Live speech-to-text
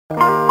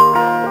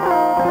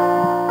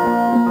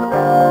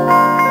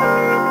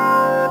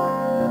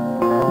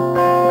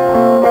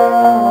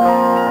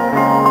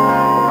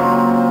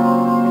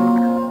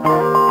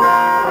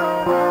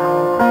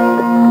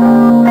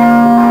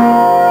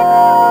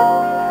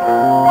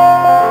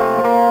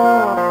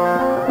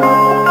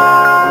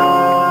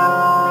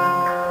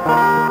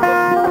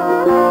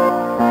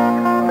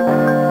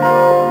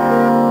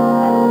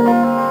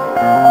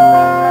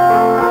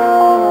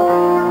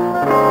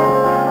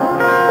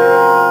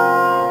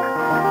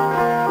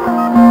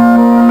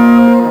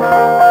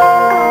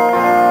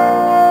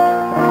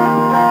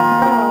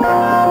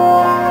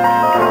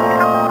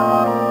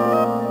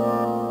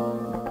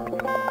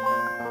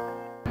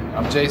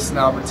I'm Jason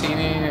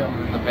Albertini.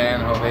 I'm in the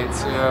band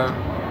Helvetia.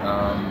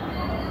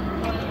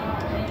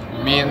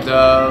 Me and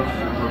Dove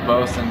were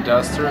both in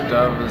Duster.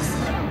 Dove is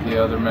the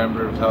other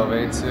member of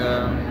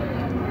Helvetia.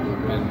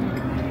 We've been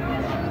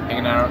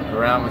hanging out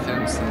around with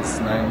him since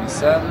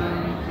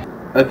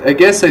 '97. I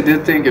guess I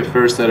did think at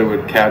first that it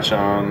would catch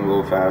on a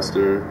little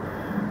faster.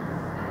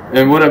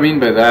 And what I mean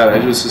by that,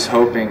 I was just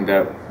hoping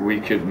that we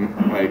could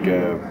like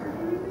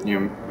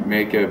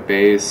make a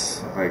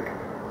bass like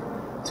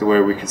to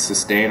where we could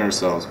sustain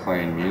ourselves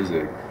playing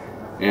music.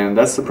 And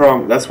that's the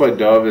problem. That's why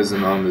Dove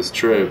isn't on this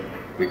trip,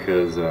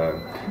 because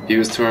he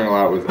was touring a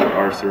lot with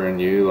Arthur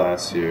and you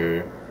last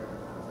year,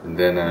 and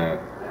then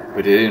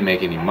but he didn't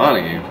make any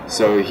money.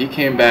 So he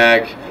came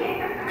back,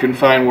 couldn't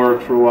find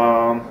work for a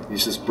while.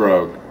 He's just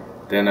broke.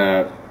 Then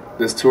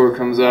this tour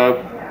comes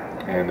up,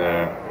 and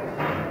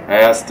I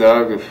asked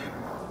Doug if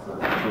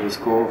it was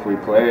cool if we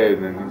played,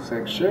 and he's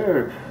like,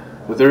 sure.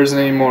 But there isn't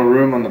any more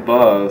room on the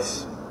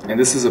bus. And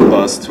this is a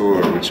bus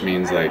tour, which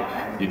means like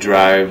you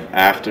drive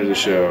after the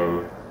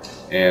show,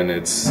 and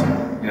it's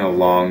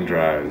long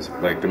drives.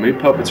 Like the Meat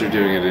Puppets are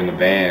doing it in a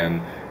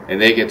van, and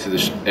they get to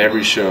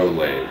every show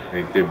late.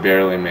 Like, they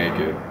barely make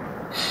it.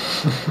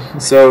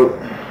 So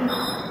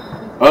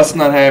us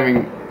not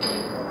having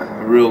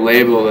a real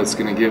label that's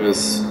going to give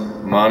us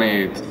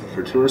money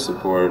for tour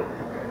support,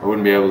 I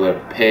wouldn't be able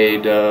to pay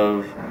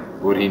Dove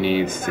what he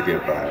needs to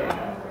get by.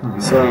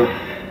 So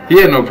he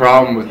had no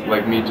problem with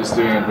like me just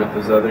doing it with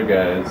those other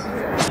guys.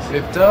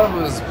 If Dove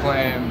was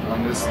playing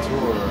on this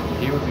tour,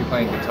 he would be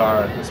playing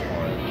guitar at this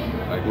point.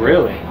 Like,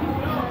 really?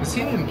 Because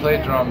he didn't play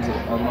drums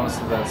on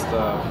most of that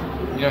stuff.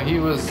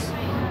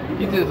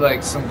 He did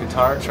like some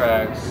guitar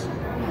tracks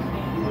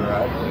where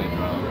I played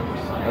drums.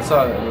 That's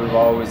how we've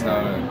always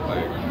known it,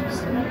 like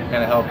just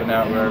kind of helping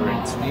out wherever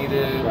it's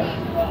needed.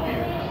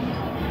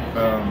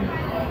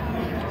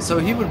 So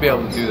he would be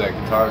able to do that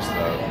guitar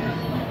stuff.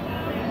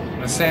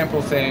 The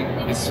sample thing,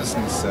 it's just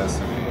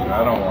necessity.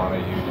 I don't want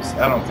to use.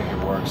 I don't think it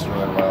works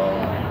really well.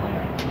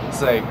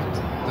 It's like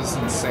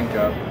doesn't sync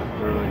up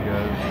really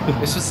good.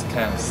 It's just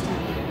kind of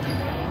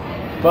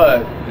stupid.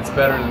 But it's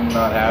better than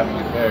not having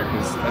it there,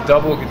 because a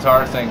double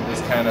guitar thing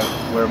is kind of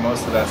where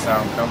most of that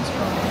sound comes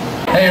from.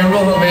 Hey,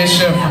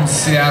 Helvetia from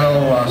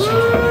Seattle,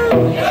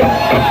 Washington.